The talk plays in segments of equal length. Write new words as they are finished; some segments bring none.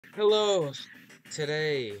Hello!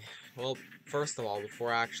 Today, well, first of all,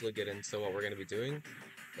 before I actually get into what we're going to be doing,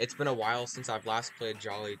 it's been a while since I've last played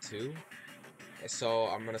Jolly 2, so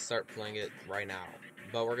I'm going to start playing it right now.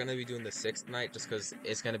 But we're going to be doing the 6th night just because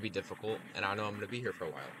it's going to be difficult, and I know I'm going to be here for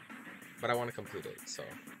a while. But I want to complete it, so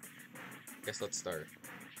guess let's start.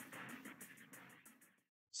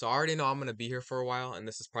 So I already know I'm going to be here for a while, and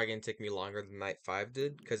this is probably going to take me longer than Night 5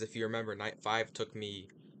 did, because if you remember, Night 5 took me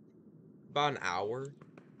about an hour,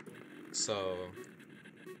 so...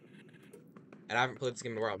 And I haven't played this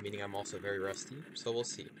game in a while, meaning I'm also very rusty, so we'll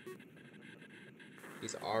see.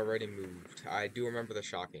 He's already moved. I do remember the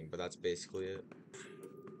shocking, but that's basically it.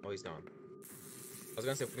 Oh, he's gone. I was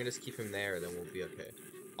gonna say, if we can just keep him there, then we'll be okay.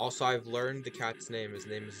 Also, I've learned the cat's name. His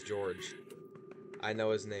name is George. I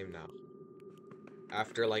know his name now.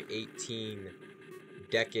 After like 18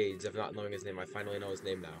 decades of not knowing his name, I finally know his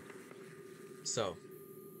name now. So,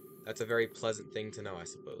 that's a very pleasant thing to know, I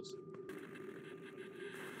suppose.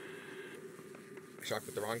 Shocked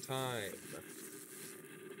at the wrong time.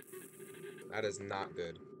 That is not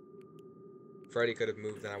good. Freddy could have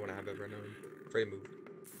moved, and I wouldn't have ever known. Freddy moved.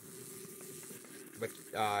 But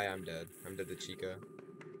I'm dead. I'm dead to Chica.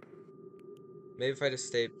 Maybe if I just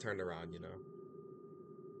stayed turned around, you know.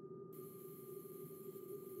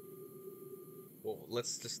 Well,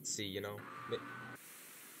 let's just see, you know.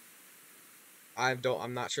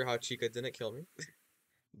 I'm not sure how Chica didn't kill me,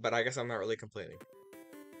 but I guess I'm not really complaining.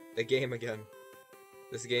 The game again.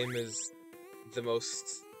 This game is the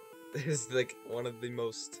most, is like one of the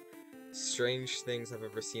most strange things I've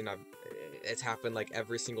ever seen. It's happened like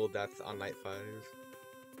every single death on Night 5.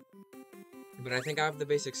 But I think I have the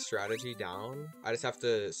basic strategy down. I just have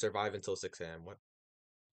to survive until 6 a.m.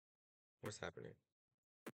 What's happening?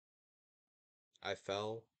 I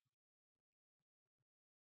fell.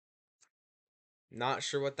 Not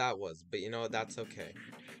sure what that was, but you know what? That's okay.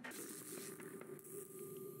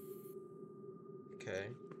 Okay.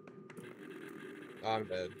 Oh, I'm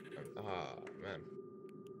dead. Ah, man.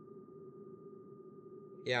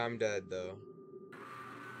 Yeah, I'm dead though.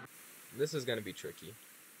 This is gonna be tricky.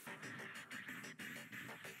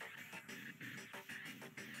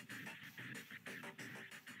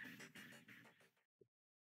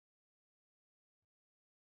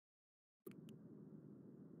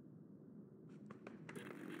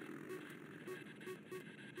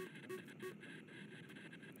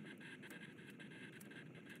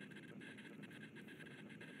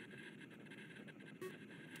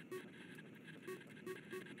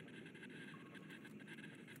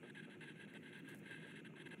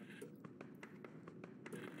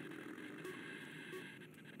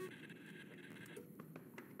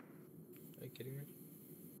 Are you kidding me?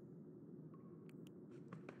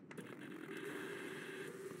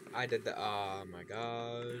 I did the. Oh my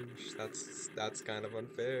gosh, that's kind of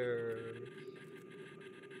unfair.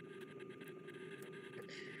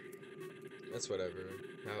 That's whatever.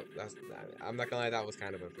 No, I'm not gonna lie, that was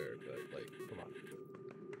kind of unfair, but like, come on.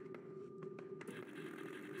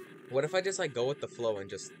 What if I just like go with the flow and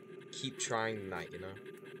just keep trying the night, you know?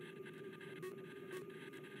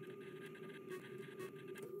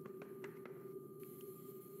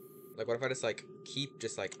 Like, what if I just like keep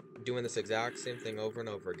just like doing this exact same thing over and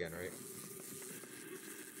over again, right?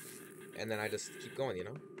 And then I just keep going, you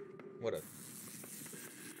know? What if?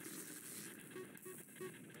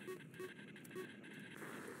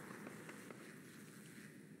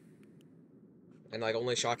 And like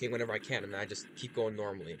only shocking whenever I can, and then I just keep going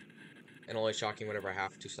normally, and only shocking whenever I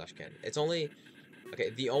have to slash can. It's only okay.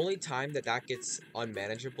 The only time that gets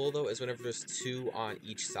unmanageable though is whenever there's two on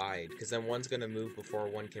each side, because then one's gonna move before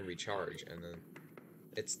one can recharge, and then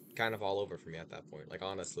it's kind of all over for me at that point. Like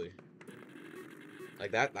honestly,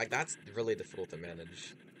 that's really difficult to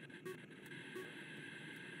manage.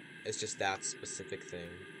 It's just that specific thing.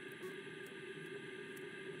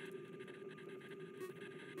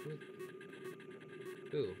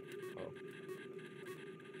 Ooh. Oh.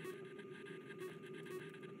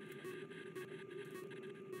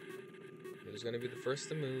 Who's gonna be the first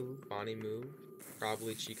to move? Bonnie moved.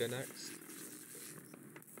 Probably Chica next.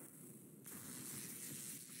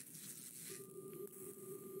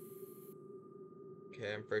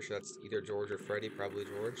 Okay, I'm pretty sure that's either George or Freddy. Probably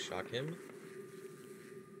George. Shock him.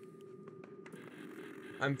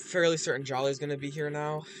 I'm fairly certain Jolly's gonna be here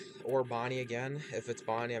now. Or Bonnie again. If it's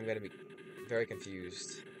Bonnie, I'm gonna be very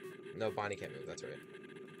confused. No, Bonnie can't move. That's right.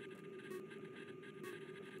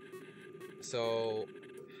 So,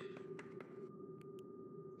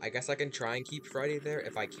 I guess I can try and keep Freddy there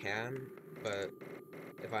if I can, but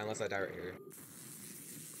unless I die right here.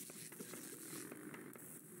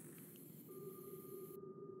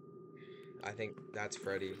 I think that's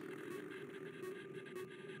Freddy.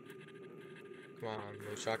 Come on,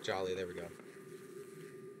 we'll shock Jolly. There we go.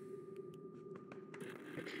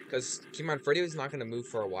 Because, keep in mind, Freddy was not going to move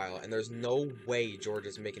for a while, and there's no way George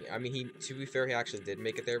is making it. I mean, to be fair, he actually did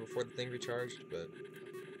make it there before the thing recharged, but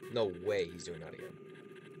no way he's doing that again.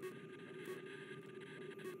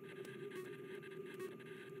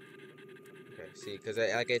 Okay, see, because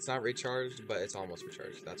like, it's not recharged, but it's almost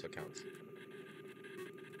recharged. That's what counts.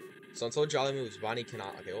 So until Jolly moves, Bonnie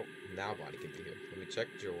cannot. Okay, oh, now Bonnie can be here. Let me check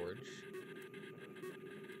George.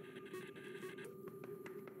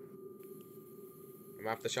 I'm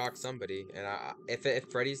gonna have to shock somebody, and if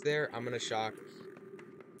Freddy's there, I'm gonna shock.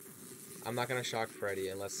 I'm not gonna shock Freddy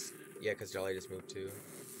unless, yeah, because Jolly just moved too.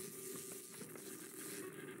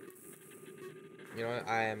 You know what?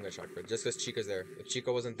 I am gonna shock Freddy just because Chica's there. If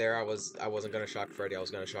Chica wasn't there, I wasn't gonna shock Freddy. I was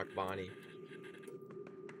gonna shock Bonnie,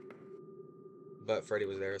 but Freddy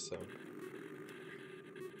was there, so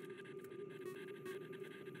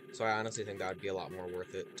I honestly think that would be a lot more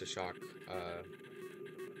worth it to shock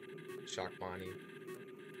Bonnie.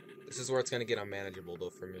 This is where it's gonna get unmanageable though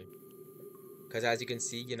for me, because as you can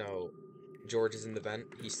see, you know, George is in the vent.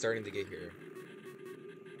 He's starting to get here.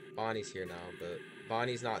 Bonnie's here now, but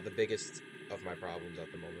Bonnie's not the biggest of my problems at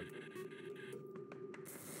the moment.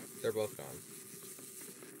 They're both gone.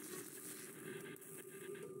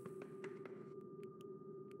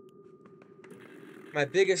 My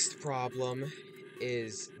biggest problem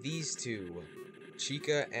is these two,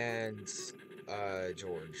 Chica and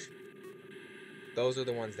George. Those are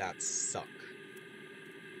the ones that suck.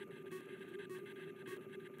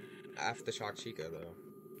 I have to shock Chica though,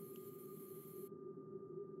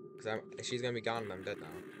 because she's gonna be gone and I'm dead now.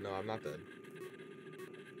 No, I'm not dead.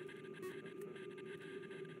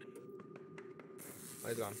 Oh,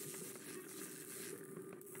 he's gone.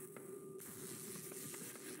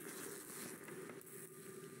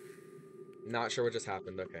 Not sure what just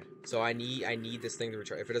happened. Okay, so I need this thing to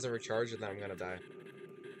recharge. If it doesn't recharge, then I'm gonna die.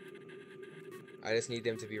 I just need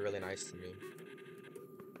them to be really nice to me.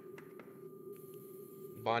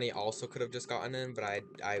 Bonnie also could have just gotten in, but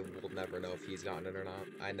I will never know if he's gotten in or not.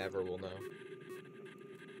 I never will know.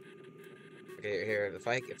 Okay, here, if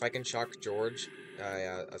I can shock George,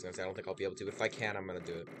 yeah, I was gonna say I don't think I'll be able to, but if I can, I'm gonna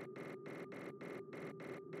do it.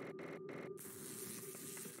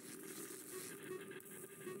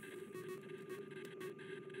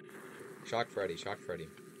 Shock Freddy, shock Freddy.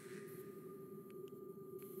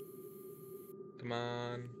 Come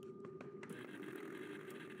on.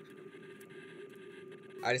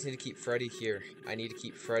 I just need to keep Freddy here. I need to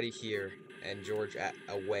keep Freddy here and George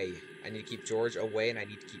away. I need to keep George away and I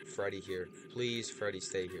need to keep Freddy here. Please, Freddy,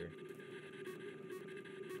 stay here.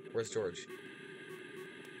 Where's George?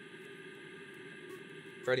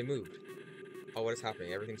 Freddy moved. Oh, what is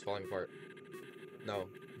happening? Everything's falling apart. No,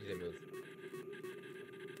 he didn't move.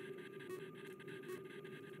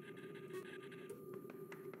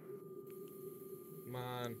 Come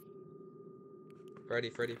on. Freddy,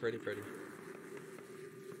 Freddy, Freddy, Freddy.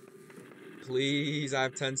 Please, I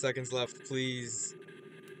have 10 seconds left. Please.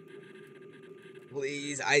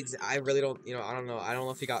 Please. I really don't, you know, I don't know. I don't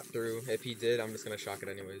know if he got through. If he did, I'm just gonna shock it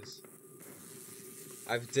anyways.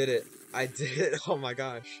 I did it. I did it. Oh my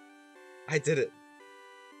gosh. I did it.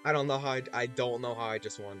 I don't know how I don't know how I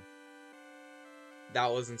just won. That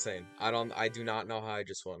was insane. I do not know how I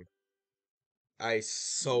just won. I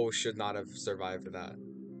so should not have survived that.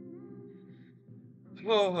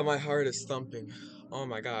 Oh, my heart is thumping. Oh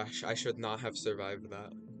my gosh, I should not have survived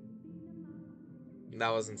that. That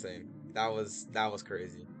was insane. That was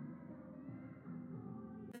crazy.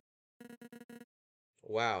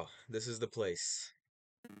 Wow, this is the place.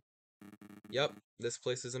 Yep, this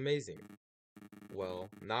place is amazing. Well,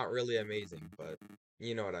 not really amazing, but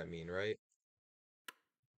you know what I mean, right?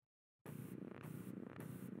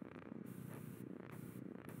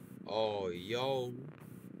 Oh, yo.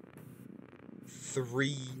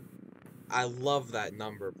 3. I love that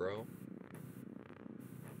number, bro.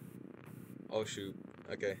 Oh, shoot.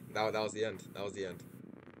 Okay, that was the end. That was the end.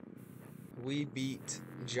 We beat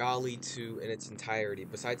Jolly 2 in its entirety,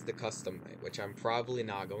 besides the custom night, which I'm probably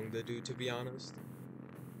not going to do, to be honest.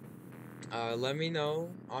 Let me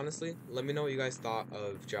know, honestly, let me know what you guys thought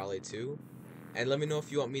of Jolly 2, and let me know if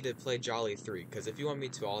you want me to play Jolly 3, because if you want me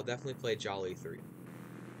to, I'll definitely play Jolly 3.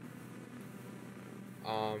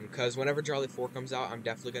 Because whenever Jolly 4 comes out, I'm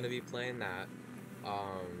definitely going to be playing that.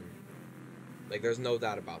 Like, there's no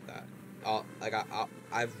doubt about that.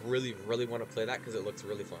 I really, really want to play that because it looks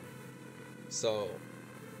really fun. So,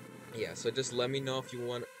 yeah, so just let me know if you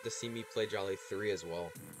want to see me play Jolly 3 as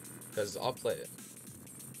well, because I'll play it.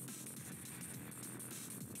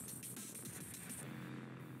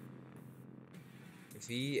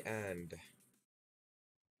 The end.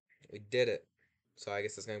 We did it. So I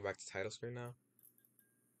guess it's going back to title screen now.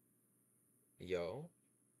 Yo.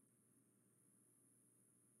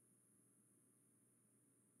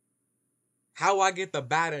 How I get the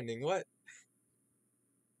bad ending? What?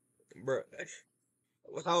 Bro.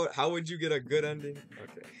 How would you get a good ending?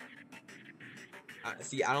 Okay.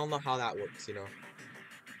 See, I don't know how that works, you know.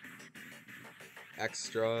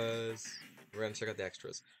 Extras. We're gonna check out the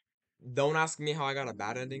extras. Don't ask me how I got a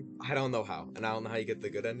bad ending. I don't know how. And I don't know how you get the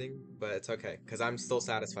good ending, but it's okay, because I'm still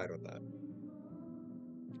satisfied with that.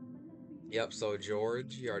 Yep, so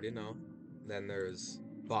George, you already know. Then there's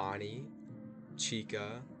Bonnie,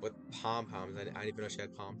 Chica, with pom-poms. I didn't even know she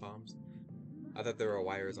had pom-poms. I thought they were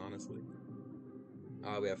wires, honestly.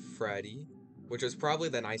 We have Freddy, which is probably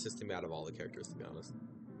the nicest to me out of all the characters, to be honest.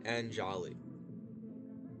 And Jolly.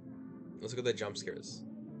 Let's look at the jump scares.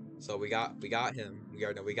 So we got him.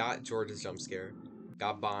 We got George's jump scare.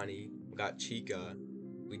 Got Bonnie. We got Chica.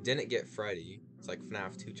 We didn't get Freddy. It's like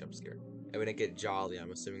FNaF 2 jump scare. And we didn't get Jolly.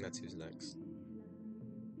 I'm assuming that's who's next.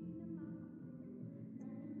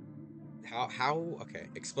 Okay,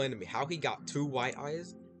 explain to me how he got 2 white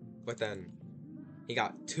eyes, but then he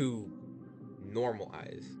got 2 normal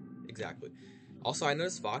eyes. Exactly. Also, I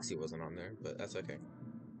noticed Foxy wasn't on there, but that's okay.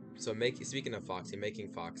 So speaking of Foxy, making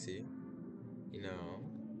Foxy, you know,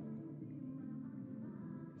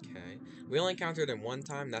 okay. We only encountered him one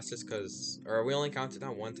time, that's just because, or we only encountered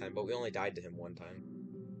him one time, but we only died to him one time.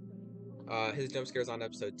 His jump scare's on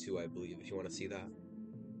episode 2, I believe, if you want to see that.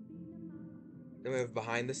 Then we have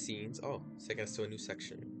behind the scenes. Oh, it's taking us to a new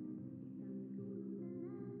section.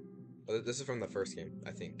 Oh, this is from the first game,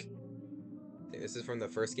 I think. This is from the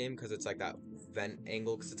first game because it's like that vent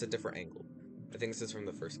angle, because it's a different angle. I think this is from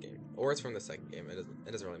the first game, or it's from the second game. It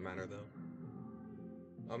doesn't really matter though.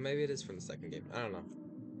 Oh, maybe it is from the second game. I don't know.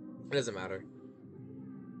 It doesn't matter.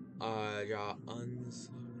 Yeah,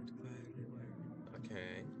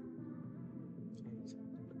 okay.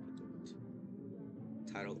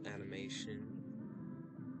 Titled animation.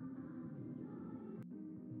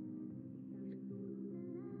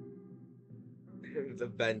 The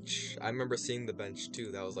bench. I remember seeing the bench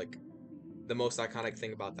too. That was like the most iconic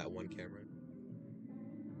thing about that one camera.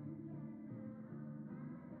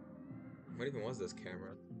 What even was this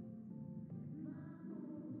camera?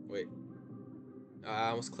 Wait. I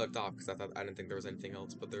almost clicked off because I didn't think there was anything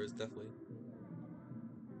else, but there is definitely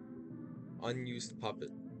unused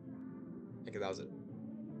puppet. Okay, that was it.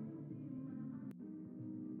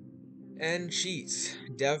 And cheats.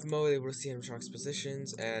 Dev mode, able to see animatronics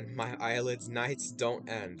positions, and my eyelids nights don't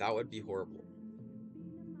end. That would be horrible.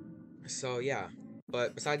 So yeah.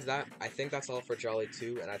 But besides that, I think that's all for Jolly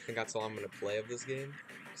 2, and I think that's all I'm gonna play of this game.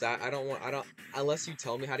 So I don't, unless you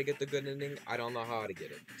tell me how to get the good ending, I don't know how to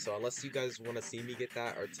get it. So unless you guys want to see me get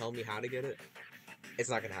that or tell me how to get it,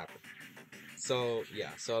 it's not gonna happen. So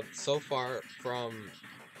yeah, so far from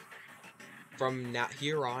now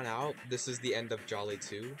here on out, this is the end of Jolly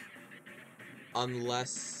 2.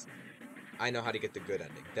 Unless I know how to get the good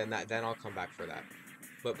ending, then I'll come back for that.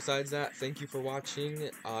 But besides that, thank you for watching.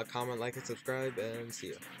 Comment, like, and subscribe, and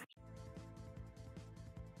see ya.